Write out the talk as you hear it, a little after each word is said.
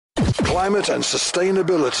climate and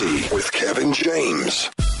sustainability with Kevin James.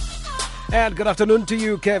 And good afternoon to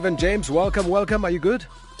you, Kevin James. Welcome. Are you good?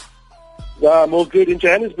 I'm all good in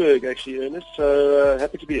Johannesburg, actually, Ernest, so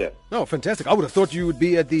happy to be here. Oh, fantastic. I would have thought you would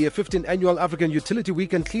be at the 15th Annual African Utility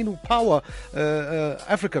Week and Clean Power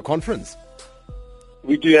Africa Conference.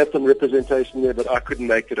 We do have some representation there, but I couldn't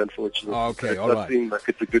make it, unfortunately. Okay, all right. It right. does seem like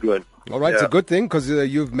it's a good one. All right, It's a good thing because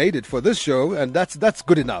you've made it for this show, and that's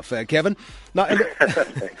good enough, Kevin. Now,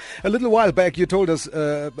 a little while back, you told us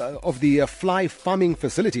of the fly farming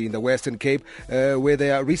facility in the Western Cape where they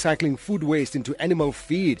are recycling food waste into animal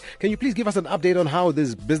feed. Can you please give us an update on how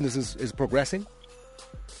this business is progressing?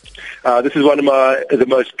 This is one of the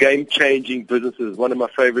most game-changing businesses, one of my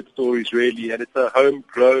favorite stories, really, and it's a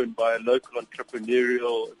home-grown by a local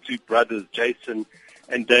entrepreneurial two brothers, Jason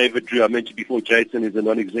and David Drew. I mentioned before, Jason is a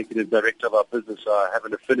non-executive director of our business, so I have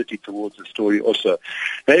an affinity towards the story also.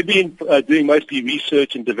 They've been doing mostly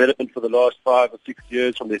research and development for the last 5 or 6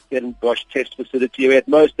 years from their Stellenbosch test facility, where at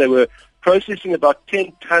most they were processing about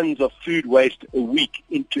 10 tons of food waste a week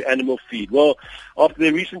into animal feed. Well, after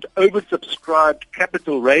their recent oversubscribed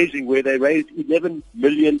capital raising, where they raised $11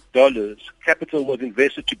 million, capital was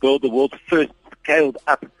invested to build the world's first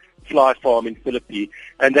scaled-up fly farm in Philippines,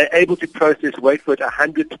 and they're able to process, wait for it,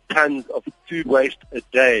 100 tons of food waste a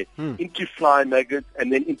day into fly maggots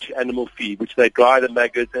and then into animal feed, which they dry the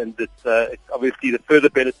maggots, and it's obviously the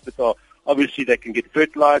further benefits are obviously they can get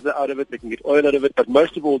fertilizer out of it, they can get oil out of it, but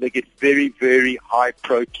most of all they get very, very high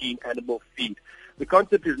protein animal feed. The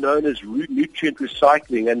concept is known as nutrient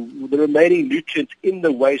recycling, and the remaining nutrients in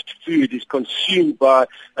the waste food is consumed by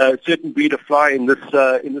a certain breed of fly, in this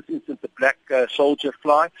instance the black soldier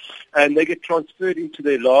fly, and they get transferred into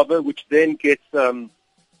their larva, which then gets dried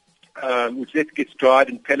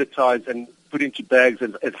and pelletized and put into bags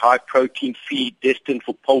as high-protein feed destined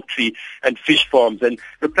for poultry and fish farms, and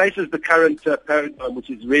replaces the current paradigm, which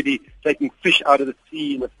is really taking fish out of the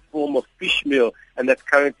sea in the form of fish meal, and that's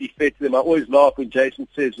currently fed to them. I always laugh when Jason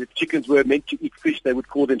says if chickens were meant to eat fish, they would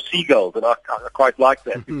call them seagulls, and I quite like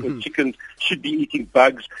that, because chickens should be eating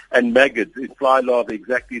bugs and maggots, fly larvae,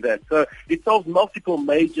 exactly that. So it solves multiple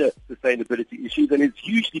major sustainability issues, and it's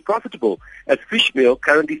hugely profitable, as fish meal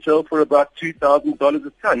currently sells for about $2,000 a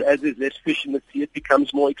ton. As there's less fish in the sea, it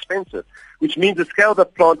becomes more expensive, which means the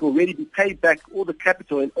scaled-up plant will really be paid back all the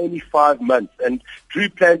capital in only 5 months, and Drew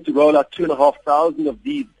plans to roll out 2,500 of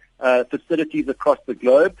these facilities across the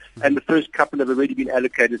globe, and the first couple have already been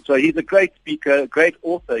allocated. So he's a great speaker, great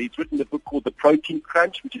author. He's written a book called The Protein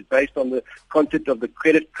Crunch, which is based on the concept of the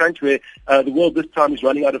credit crunch, where the world this time is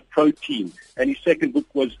running out of protein. And his second book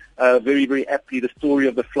was very, very aptly the story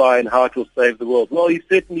of the fly and how it will save the world. Well, he's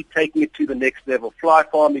certainly taking it to the next level. Fly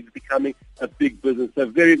farming is becoming a big business. So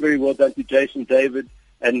very, very well done to Jason, David,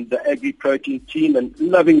 and the agri-protein team, and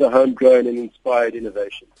loving the homegrown and inspired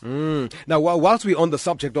innovation. Now, whilst we're on the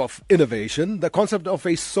subject of innovation, the concept of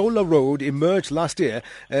a solar road emerged last year,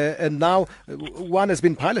 and now one has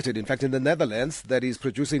been piloted, in fact, in the Netherlands, that is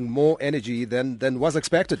producing more energy than was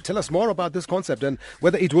expected. Tell us more about this concept and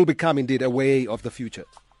whether it will become indeed a way of the future.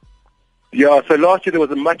 Yeah, so last year there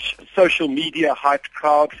was a much social media hyped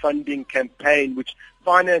crowdfunding campaign which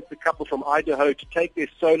financed a couple from Idaho to take their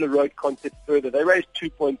solar road concept further. They raised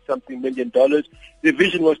 $2.something million. Their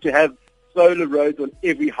vision was to have solar roads on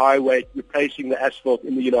every highway, replacing the asphalt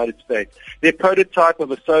in the United States. Their prototype of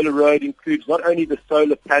a solar road includes not only the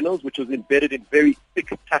solar panels, which was embedded in very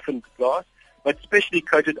thick, toughened glass, but specially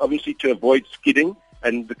coated, obviously, to avoid skidding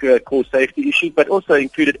and the core safety issues, but also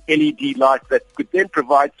included LED lights that could then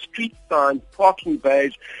provide street signs, parking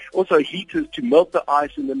bays, also heaters to melt the ice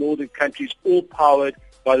in the northern countries, all powered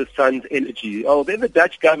by the sun's energy. Oh, then the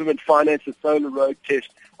Dutch government financed a solar road test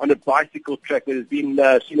on a bicycle track that has been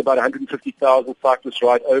seen about 150,000 cyclists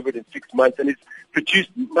ride over it in 6 months, and it's produced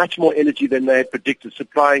much more energy than they had predicted,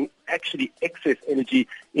 supplying actually excess energy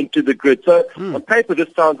into the grid. So on paper,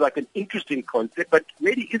 this sounds like an interesting concept, but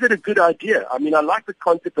really, is it a good idea? I mean, I like the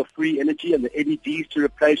concept of free energy and the LEDs to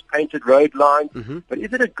replace painted road lines, but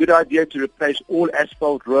is it a good idea to replace all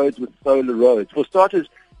asphalt roads with solar roads? For starters,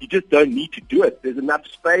 you just don't need to do it. There's enough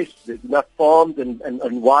space, there's enough farms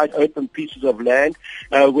and wide open pieces of land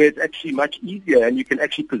where it's actually much easier, and you can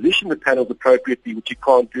actually position the panels appropriately, which you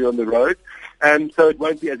can't do on the road. So it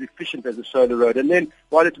won't be as efficient as a solar road. And then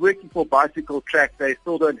while it's working for bicycle track, they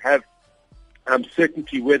still don't have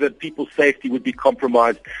certainty whether people's safety would be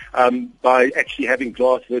compromised by actually having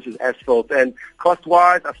glass versus asphalt. And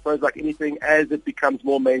cost-wise, I suppose like anything, as it becomes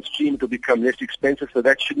more mainstream, it will become less expensive, so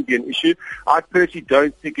that shouldn't be an issue. I personally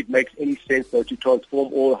don't think it makes any sense, though, to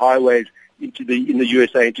transform all highways in the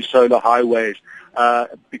USA into solar highways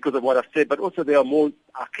because of what I've said. But also there are more.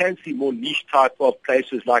 I can see more niche type of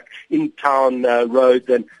places like in-town roads,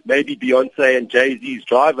 and maybe Beyonce and Jay-Z's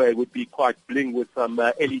driveway would be quite bling with some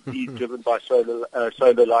LEDs driven by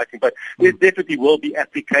solar lighting. But there definitely will be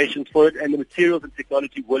applications for it, and the materials and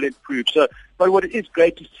technology will improve. So, but what it is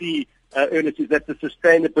great to see, Ernest, is that the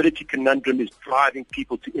sustainability conundrum is driving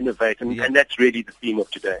people to innovate, and that's really the theme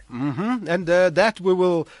of today. Mm-hmm. And that we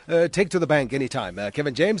will take to the bank anytime.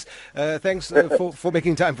 Kevin James, thanks for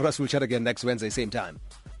making time for us. We'll chat again next Wednesday, same time.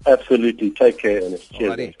 Absolutely. Take care, Ernest.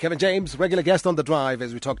 Cheers. Kevin James, regular guest on The Drive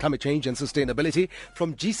as we talk climate change and sustainability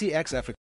from GCX Africa.